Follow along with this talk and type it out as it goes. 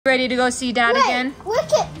Ready to go see Dad again?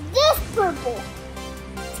 Look at this purple.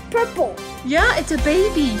 It's purple. Yeah, it's a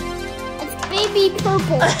baby. It's baby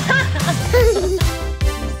purple.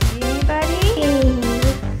 See anybody?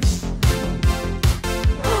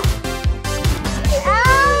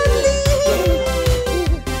 Adley!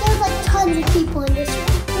 There's like tons of people in this room.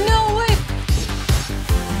 No way.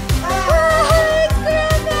 Hey,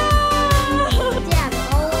 Grandma! Dad,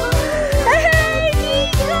 Hey,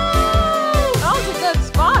 Niko! That was a good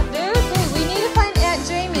spot, dude. Hey, we need to find Aunt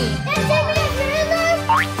Jamie. Aunt Jamie,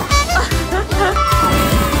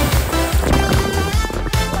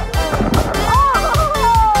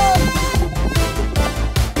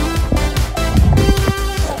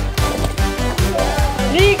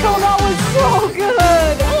 Niko, that was so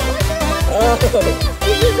good.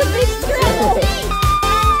 this is a big turtle.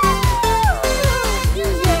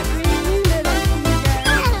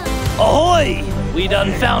 Ahoy! We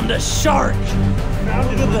done found a shark.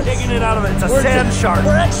 Taking it out of it. It's a sand shark.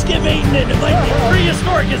 We're excavating it. It might be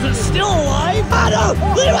prehistoric. Is it still alive? I don't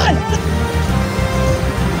know. Levi!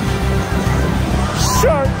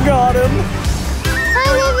 Shark got him.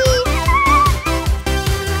 Hi, Livy.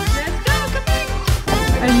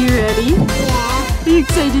 Are you ready? Yeah. Are you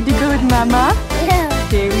excited to go with Mama? Yeah.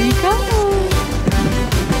 Here we go.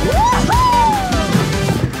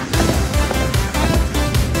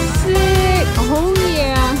 Sick. Oh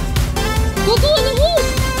yeah. Go in the hole.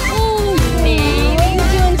 Oh, Navey,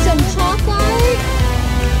 you're doing some chalk art.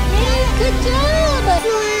 Yeah, good job.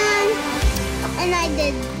 And I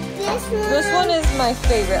did this one. This one is my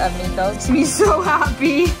favorite of Niko. Makes me so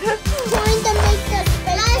happy. Trying to make the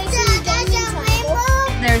rainbow.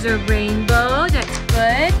 There's a rainbow. That's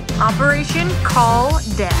good. Operation Call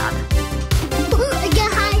Dad.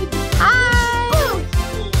 Again, hi. Hi. Boom.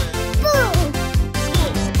 Boom.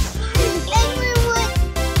 And we went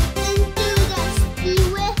into the ski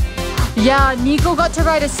lift. Yeah, Niko got to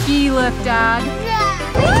ride a ski lift, Dad.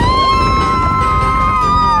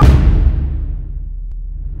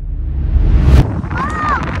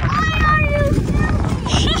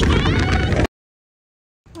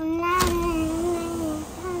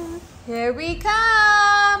 Here we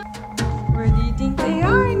come. Where do you think they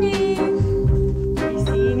are, Nave? Do you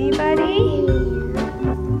see anybody?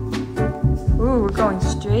 Ooh, we're going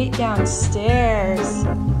straight downstairs.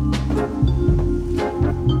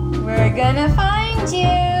 We're gonna find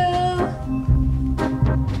you.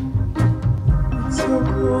 It's so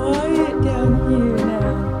quiet down here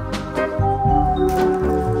now.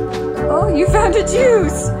 Oh, you found a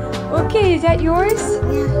juice. Okay, is that yours?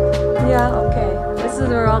 Yeah. Yeah, okay. This is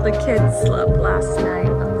where all the kids slept last night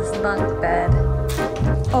on this bunk bed.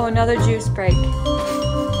 Oh, another juice break. And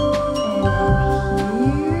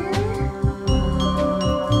here,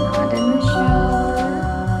 not in the shower.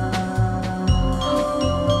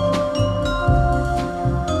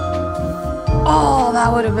 Oh, that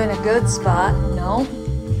would have been a good spot. No.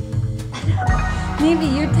 Maybe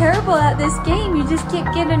you're terrible at this game. You just keep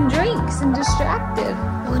getting drinks and distracted.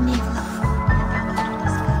 Oh, Niko.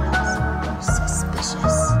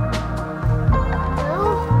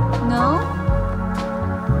 No?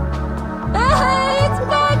 Hey, it's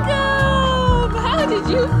Beckham! How did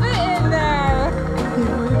you fit in there?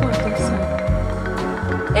 What about this one?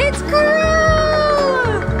 It's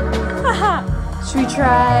Karoo! Should we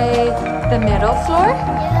try the middle floor?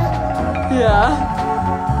 Yeah. Yeah.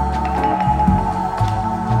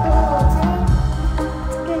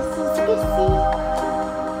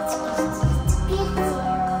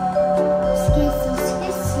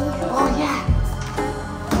 Oh, yeah.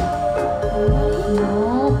 No.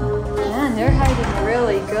 Man, they're hiding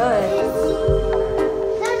really good.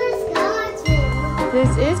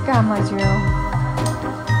 This is Grandma's room.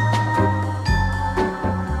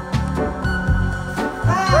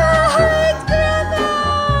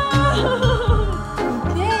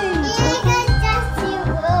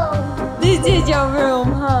 This is your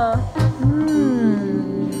room, huh?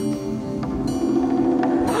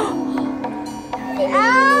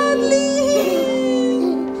 Adley!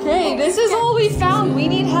 Okay, this is all we found. We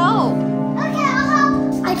need help. Okay, I'll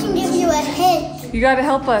help. I can give you a hint. You gotta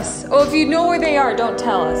help us. Oh, if you know where they are, don't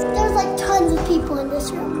tell us. There's like tons of people in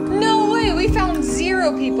this room. No way, we found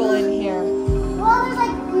 0 people in here. Well, there's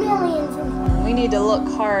like millions of them. We need to look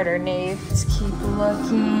harder, Nave. Let's keep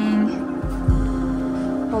looking.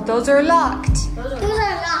 Oh, those are locked. Those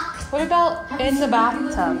are locked. What about in the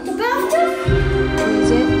bathtub? The bathtub? Is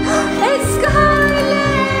it? It's Scarlet!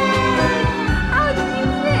 How did you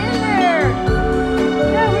fit in there?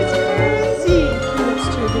 That was crazy. Let's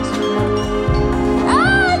try this one.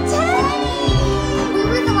 Ah, Teddy! We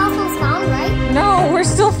were the last ones found, right? No, we're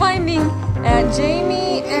still finding Aunt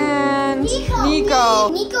Jamie and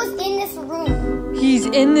go. Niko's in this room. He's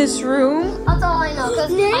in this room? That's all I know.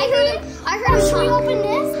 Because I heard him open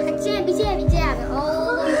this. Jabby, jabby, jabby.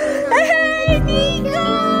 Oh. Hey,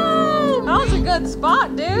 Niko! That was a good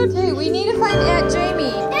spot, dude. Hey, we need to find Aunt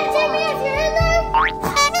Jamie. Aunt Jamie, if you're in there.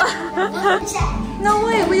 Check. No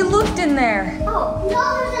way, we looked in there. Oh,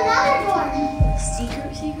 no, there's another door.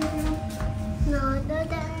 Secret room? No,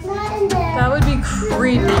 not in there. That would be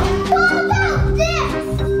creepy. What about this?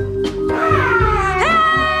 Hey!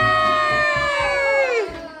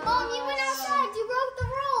 Mom, you went outside. You broke the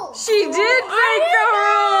rules. She did break the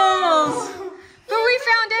rules. But we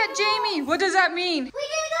found Aunt Jamie. What does that mean? We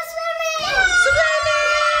can go swimming.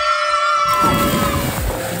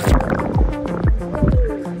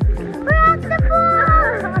 We're off the pool.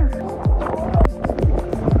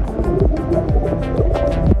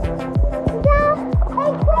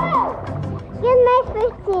 Hey, Chris. Get my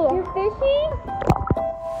fishy. You're fishing?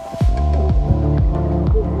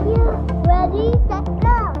 Ready, set,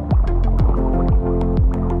 go.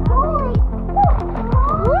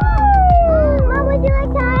 Mom, would you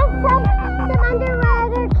like to have some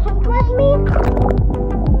underwater cake with me?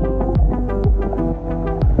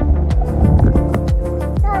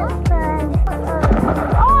 That's fun.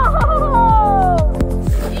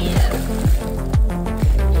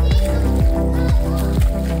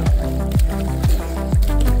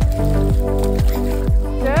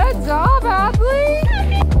 Good job, Adley.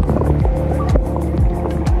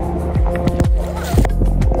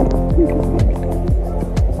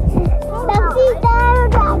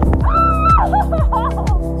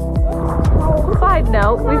 Side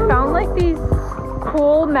note, we found like these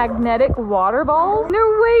cool magnetic water balls.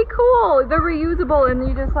 They're way cool. They're reusable and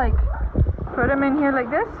you just like put them in here like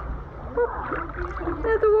this.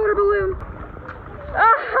 There's a water balloon.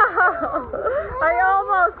 I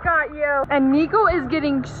almost got you. And Niko is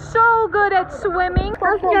getting so good at swimming.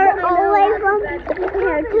 We'll start all the way from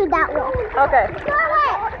here to that wall. Okay.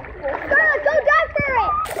 Scarlett! Scarlett, go dive for it!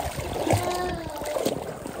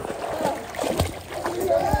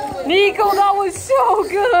 Niko, that was so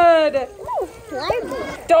good.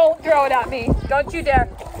 Don't throw it at me. Don't you dare.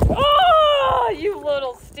 Oh, you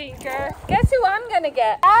little stinker. Guess who I'm gonna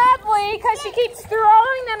get? Adley, because she keeps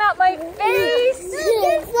throwing them at my face.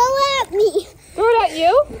 Throw at me. Throw it at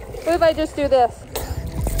you? What if I just do this?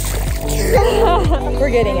 We're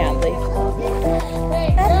getting Adley.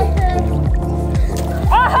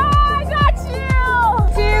 Aha, I got you!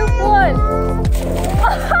 2, 1.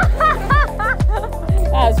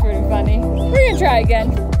 That was pretty funny. We're gonna try again.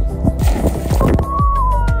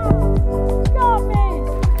 Got me!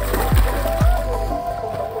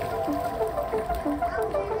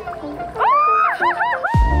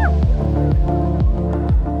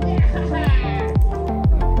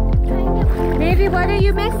 Navey, what are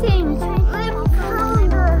you missing?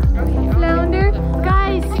 Flounder?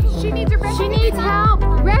 Guys, she needs help!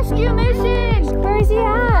 Rescue mission! Where is he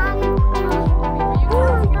at?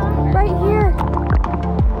 Right here.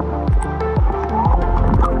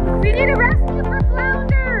 We need a rescue for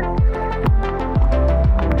Flounder!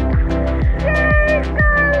 Yay,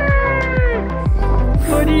 Scarlett!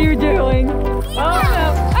 What are you doing? Oh no!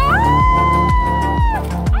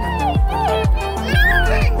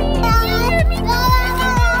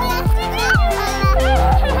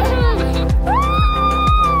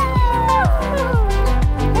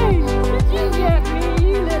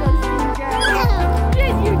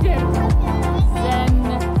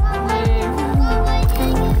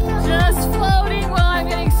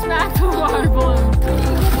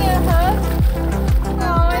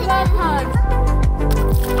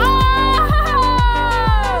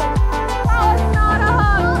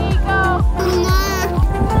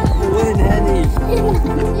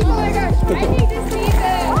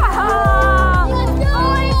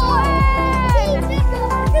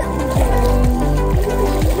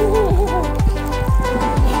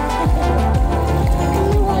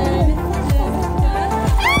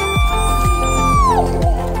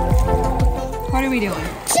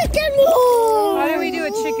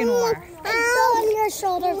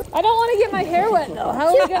 I don't want to get my hair wet though. How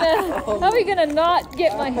are we gonna not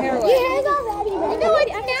get my hair wet? Your hair's already wet. No,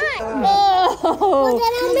 I'm not. Oh. Well,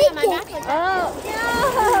 then I'll make it.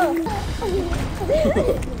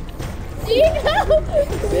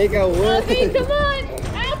 Niko, what? Okay, come on.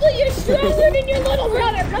 Adley, you're stronger than your little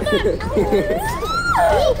brother. Come on.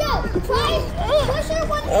 Niko, try push her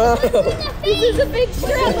one in the face. This is a big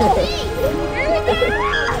struggle. Here we go.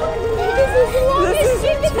 This is the longest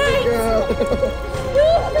she can take.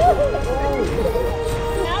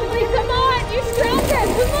 Adley, come on. You're stronger.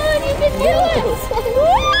 Come on, you can do it.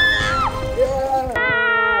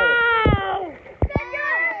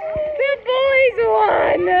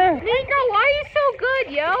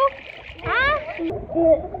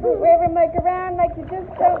 Wave your mic around like you just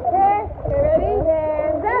don't care. You ready?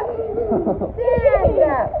 Hands up. Hands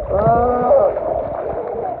up.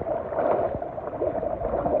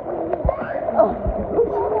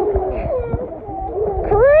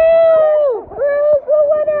 Crew's the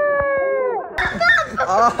winner!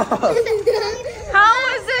 How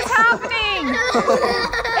is this happening?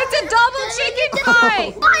 It's a double chicken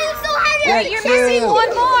fight! Why are you so heavy? Wait, you're missing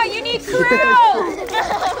one more! You need Crew!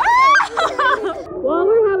 While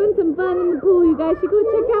we're having some fun in the pool, you guys should go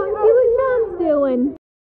check out and see what Sean's doing.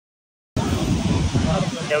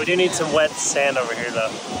 Yeah, we do need some wet sand over here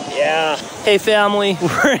though. Yeah. Hey family,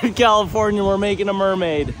 we're in California, we're making a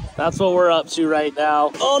mermaid. That's what we're up to right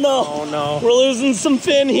now. Oh no! Oh no. We're losing some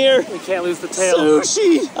fin here. We can't lose the tail.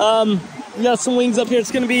 Sushi! We got some wings up here.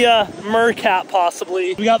 It's gonna be a mercat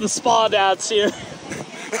possibly. We got the spa dads here.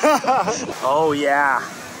 Oh yeah.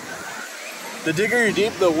 The digger you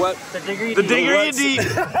deep, the what? The digger you deep.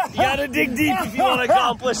 You gotta dig deep if you want to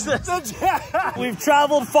accomplish this. We've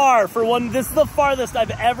traveled far for one. This is the farthest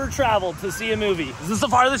I've ever traveled to see a movie. Is this the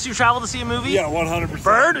farthest you've traveled to see a movie? Yeah, 100%.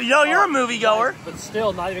 Bird, yo, you're a movie goer. But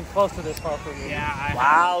still, not even close to this far for me. Yeah.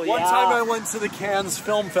 Wow. One time I went to the Cannes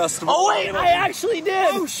Film Festival. Oh wait, I actually did.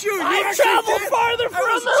 Oh shoot! I've traveled farther from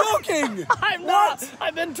I was joking. I'm not.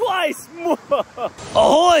 I've been twice.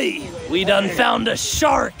 Ahoy! We done found a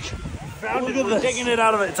shark. We're digging it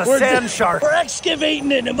out of it. It's a sand shark. We're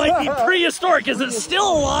excavating it. It might be prehistoric. Is it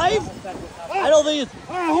still alive? I don't think it's.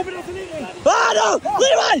 I hope it doesn't eat me. Ah no!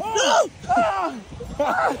 Levi!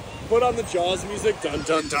 No! Put on the Jaws music. Dun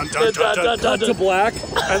dun dun dun dun dun. Cut to black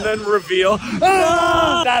and then reveal.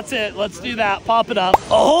 That's it. Let's do that. Pop it up.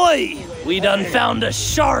 Ahoy! We done found a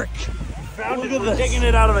shark. We're digging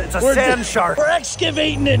it out of it. It's a sand shark. We're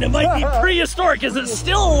excavating it. It might be prehistoric. Is it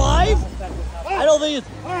still alive? I don't think it's.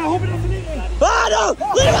 I hope it doesn't eat me. Ah no!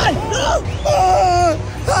 Levi! No!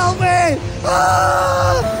 Help me!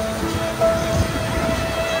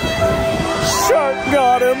 Shark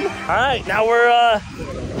got him. All right, now we're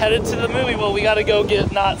headed to the movie. Well, we got to go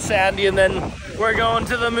get Not Sandy, and then we're going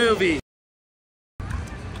to the movie.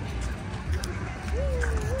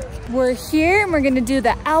 We're here and we're gonna do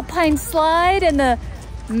the alpine slide and the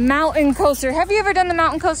mountain coaster. Have you ever done the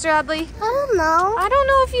mountain coaster, Adley? I don't know. I don't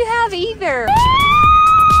know if you have either.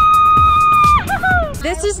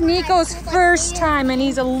 This is Niko's first time and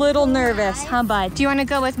he's a little nervous, huh bud? Do you wanna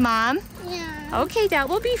go with Mom? Yeah. Okay, that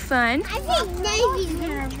will be fun. I think Navy's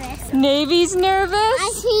nervous. Navy's nervous?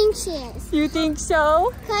 I think she is. You think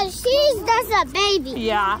so? Because she's just a baby.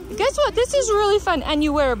 Yeah. Guess what? This is really fun. And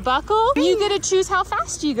you wear a buckle. You get to choose how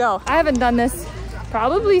fast you go. I haven't done this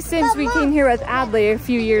probably since we came here with Adley a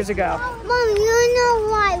few years ago. Mom, you know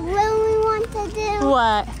what I really want to do?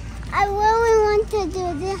 What? I really want to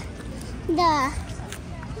do the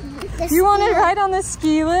You want to ride on the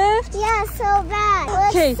ski lift? Yeah, so bad.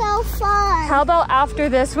 Okay. It's so fun. How about after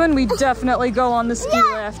this one, we definitely go on the ski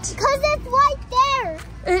lift? Because it's right there.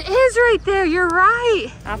 It is right there, you're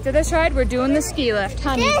right. After this ride, we're doing the ski lift,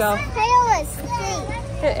 huh, Niko? This hill is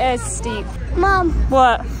steep. It is steep. Mom,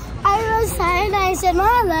 What? I was tired and I said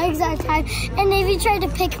my legs are tired and Navy tried to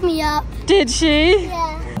pick me up. Did she?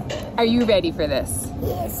 Yeah. Are you ready for this?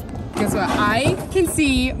 Yes. Guess what? I can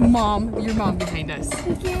see your mom behind us.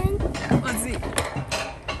 Again? Yeah, let's see.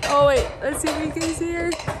 Oh wait, let's see if we can see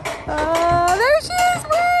her. Oh, there she is,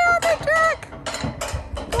 way on the track.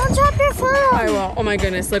 Don't drop your phone. I will. Oh my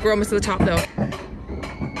goodness, look, we're almost to the top though.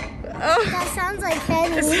 Oh, That sounds like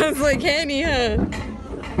Henny. it sounds like Henny, huh?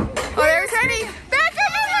 Oh, there's Henny. Back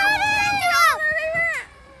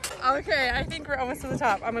up, okay, I think we're almost to the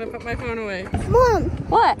top. I'm gonna put my phone away. Mom,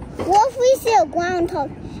 What? what if we see a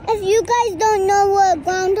groundhog? If you guys don't know what a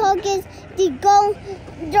groundhog is,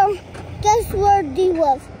 guess where they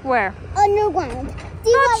live? Where? Underground.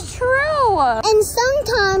 That's true. And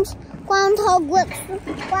sometimes groundhogs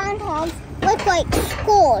look like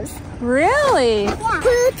skulls. Really? Yeah.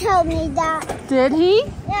 Who told me that? Did he?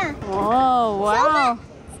 Yeah. Oh, wow.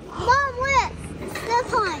 Mom, look.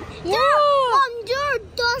 Step on. Yeah. Mom, you're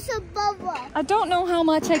just above us. I don't know how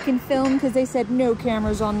much I can film because they said no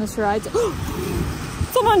cameras on this ride.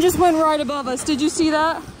 Someone just went right above us. Did you see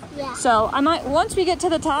that? Yeah. So I might, once we get to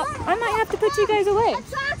the top, I might have to put you guys away. A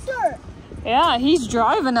tractor. Yeah, he's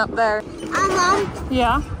driving up there. Mom,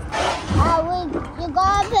 Yeah. you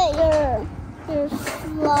gotta put your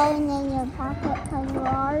phone in your pocket because you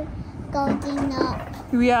are going up.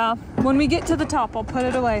 Yeah. When we get to the top, I'll put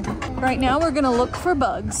it away. Right now, we're gonna look for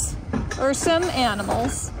bugs or some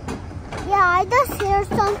animals. Yeah, I just hear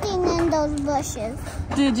something in those bushes.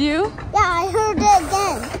 Did you? Yeah, I heard it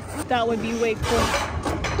again. That would be way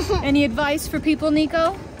cool. Any advice for people,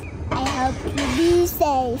 Niko? I hope you be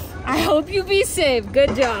safe. I hope you be safe.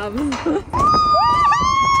 Good job.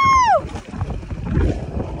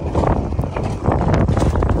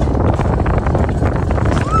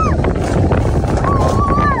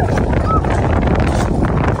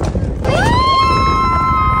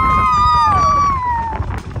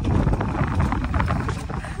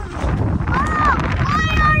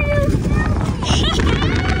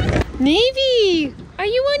 Navey, are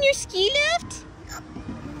you on your ski lift?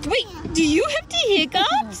 Wait, do you have the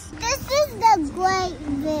hiccups? This is the great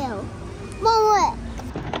view. Look.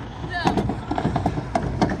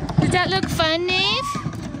 Does that look fun, Nave?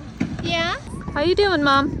 Yeah? How you doing,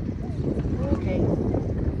 Mom? Okay.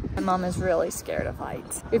 My mom is really scared of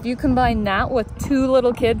heights. If you combine that with 2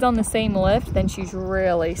 little kids on the same lift, then she's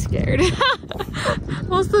really scared.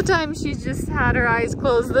 Most of the time, she's just had her eyes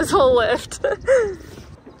closed this whole lift.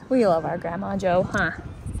 We love our Grandma Jo, huh?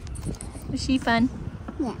 Is she fun?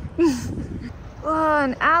 Yeah. Oh,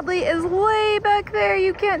 and Adley is way back there.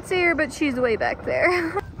 You can't see her, but she's way back there.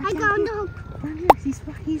 I got no. He's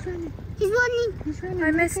running. He's running. He's running.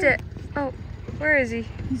 I missed it. Oh, where is he?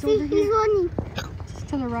 He's See, over he's here. running. Just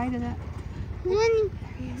to the right of that. He's running.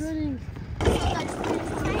 He's running.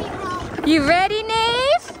 You ready,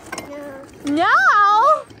 Nave? Yeah.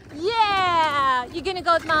 No? Yeah. You gonna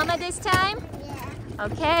go with Mama this time? Yeah.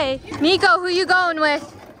 Okay. Niko, who you going with?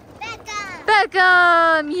 Becca.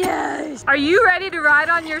 Beckham, yes. Are you ready to ride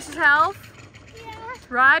on yourself? Yeah.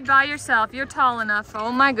 Ride by yourself. You're tall enough.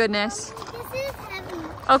 Oh my goodness. This is heavy.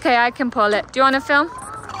 Okay, I can pull it. Do you want to film?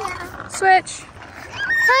 Yeah. Switch.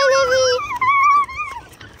 Hi,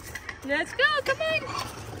 Let's go. Come on.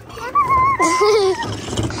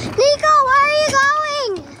 Niko, where are you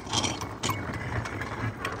going?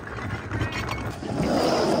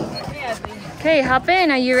 Okay, hop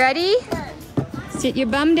in. Are you ready? Sit your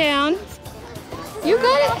bum down. You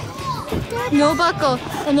got it. No buckle.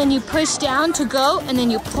 And then you push down to go, and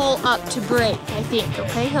then you pull up to brake, I think.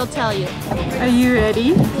 Okay, he'll tell you. Are you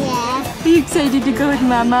ready? Yeah. Are you excited to go with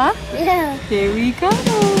Mama? Yeah. Here we go.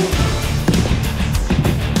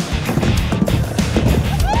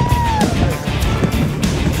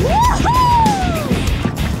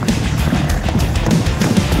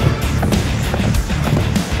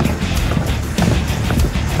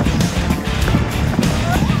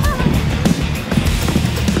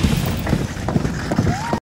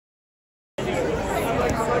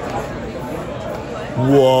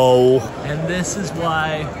 Whoa. And this is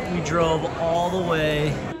why we drove all the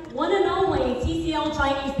way. One and only TCL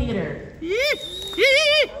Chinese Theater.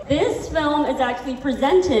 This film is actually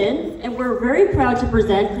presented, and we're very proud to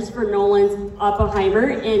present Christopher Nolan's Oppenheimer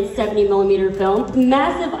in 70mm film.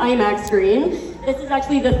 Massive IMAX screen. This is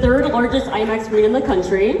actually the 3rd largest IMAX screen in the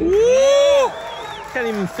country. Can't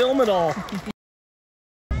even film it all.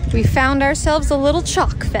 We found ourselves a little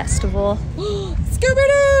chalk festival.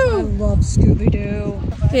 Scooby-Doo! I love Scooby-Doo.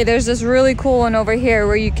 Okay, there's this really cool one over here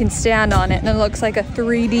where you can stand on it and it looks like a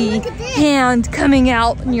 3D hand coming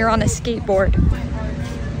out and you're on a skateboard.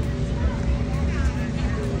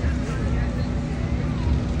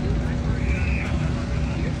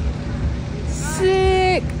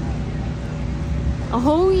 Sick!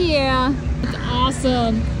 Oh yeah, it's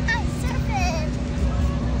awesome. I'm surfing.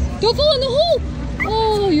 Don't fall in the hole!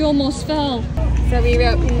 Oh, you almost fell. So we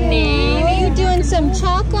wrote, Navey, you doing some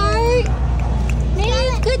chalk art?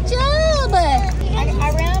 Navey, good job!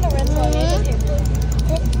 I ran a red one.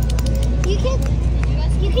 You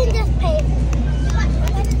can just pay.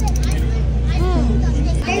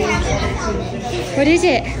 What is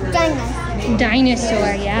it? Dinosaur.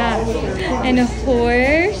 Dinosaur, yeah. And a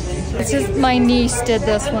horse. This is, my niece did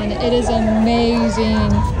this one. It is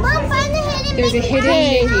amazing. Mom, find the hidden There's a Mickey. hidden I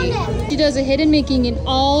Mickey. found it. She does a hidden making in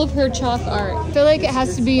all of her chalk art. I feel like it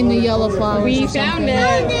has to be in the yellow flowers. We found it.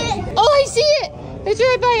 Found it. Oh, I see it. It's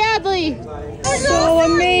right by Adley. So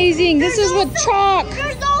amazing. This is with chalk.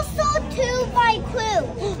 There's also 2 by Clue.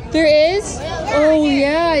 There is? Oh,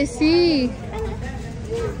 yeah, I see.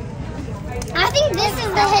 I think this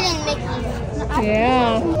is the hidden Mickey.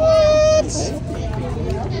 Yeah. What?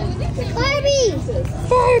 Barbie.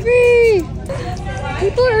 Barbie!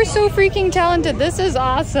 People are so freaking talented. This is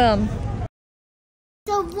awesome.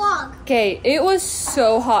 The vlog. Okay, it was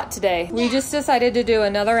so hot today. We just decided to do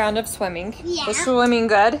another round of swimming. Yeah. Was swimming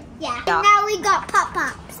good? Yeah. Yeah. And now we got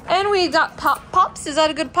pop-pops. And we got pop-pops. Is that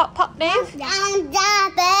a good pop-pop name? And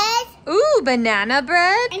that Ooh, banana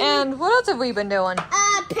bread. And what else have we been doing?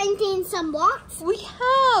 painting some blocks. We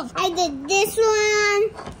have. I did this one.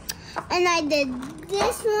 And I did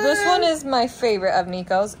this one. This one is my favorite of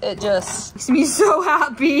Niko's. It just makes me so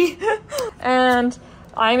happy. And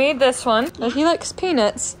I made this one. He likes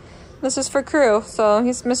peanuts. This is for Crew, so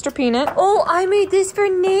he's Mr. Peanut. Oh, I made this for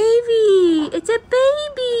Navey. It's a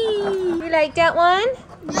baby. You like that one?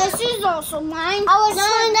 This is also mine. I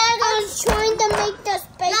was trying to make the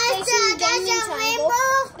Stay-cation gaming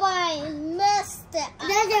triangle, but I missed it.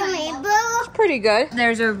 There's a rainbow. It's pretty good.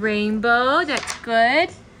 There's a rainbow. That's good.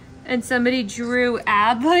 And somebody drew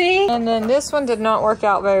Adley. And then this one did not work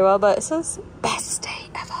out very well, but it says best day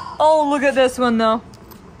ever. Oh, look at this one though.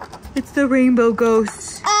 It's the rainbow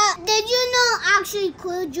ghost. Did you know actually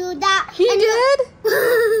Clue drew that? He did?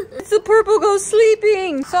 It's the purple ghost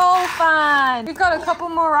sleeping. So fun. We've got a couple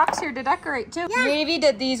more rocks here to decorate too. Yeah. Navey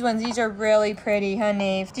did these ones. These are really pretty, huh,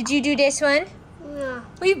 Nave? Did you do this one? Yeah.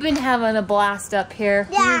 We've been having a blast up here.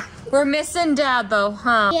 Yeah. We're missing Dad though,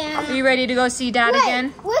 huh? Yeah. Are you ready to go see Dad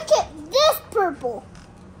again? Look at this purple.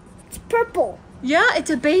 It's purple. Yeah,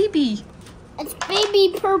 it's a baby. It's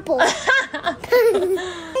baby purple. Wait,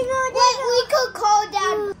 we could call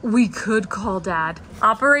Dad. We could call Dad.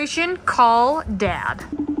 Operation Call Dad.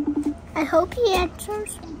 I hope he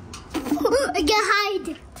answers. I can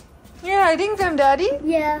hide. Yeah, hiding from Daddy.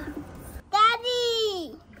 Yeah.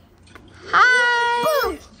 Daddy.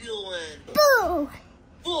 Hi. Boo. Boo.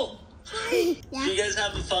 Cool. Yeah. You guys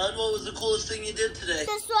having fun? What was the coolest thing you did today?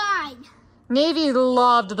 The slide. Navey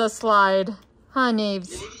loved the slide. Huh,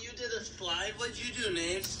 Naves? You did a slide? What'd you do,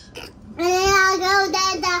 Naves? And then I go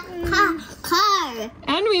down the car.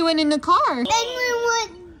 And we went in the car. And we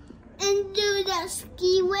went and do the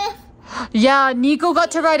ski lift. Yeah, Niko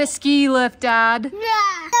got to ride a ski lift, Dad.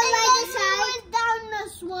 Yeah. And then we went down the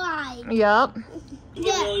slide. Yep. Who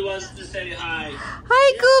really wants to say hi?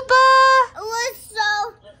 Hi, Koopa. It was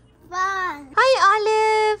so fun. Hi,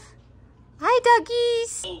 Olive. Hi,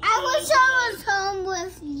 doggies. I wish I was home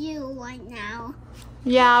with you right now.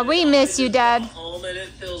 Yeah, we miss you, Dad. Home and it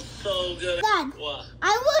feels so good. Dad, What?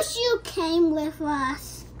 I wish you came with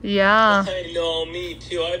us. Yeah. I know, me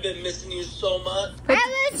too. I've been missing you so much.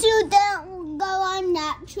 I wish you didn't go on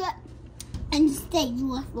that trip and stay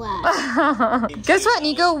with us. Guess what,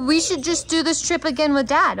 Niko? We should just do this trip again with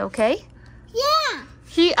Dad, okay?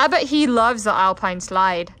 Yeah. I bet he loves the Alpine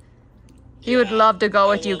slide. He would love to go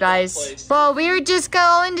with you guys. Well, we were just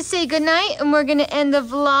going to say goodnight, and we're gonna end the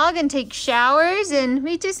vlog and take showers, and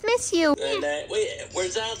we just miss you. Wait,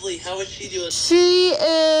 where's Adley? How is she doing? She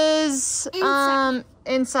is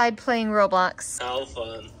inside playing Roblox. How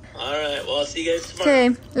fun. All right, well, I'll see you guys tomorrow.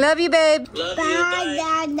 Okay, love you, babe. Love Bye, you. Bye.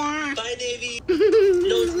 Dada. Bye, Navey.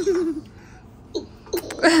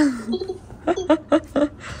 No.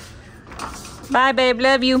 Bye, babe.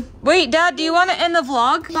 Love you. Wait, Dad, do you want to end the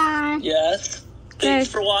vlog? Bye. Yes. Thanks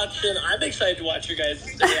for watching. I'm excited to watch your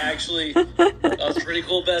guys' day, actually. That was a pretty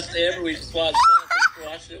cool best day ever. We just watched that. Thanks for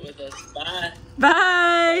watching it with us. Bye.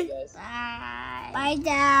 Bye. Bye, guys. Bye. Bye,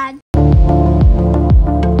 Dad.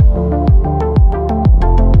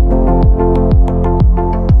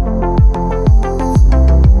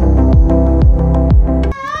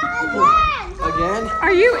 Again?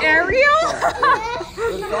 Are you Ariel?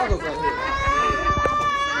 There's goggles right here.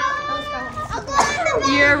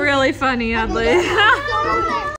 You're really funny, Adley.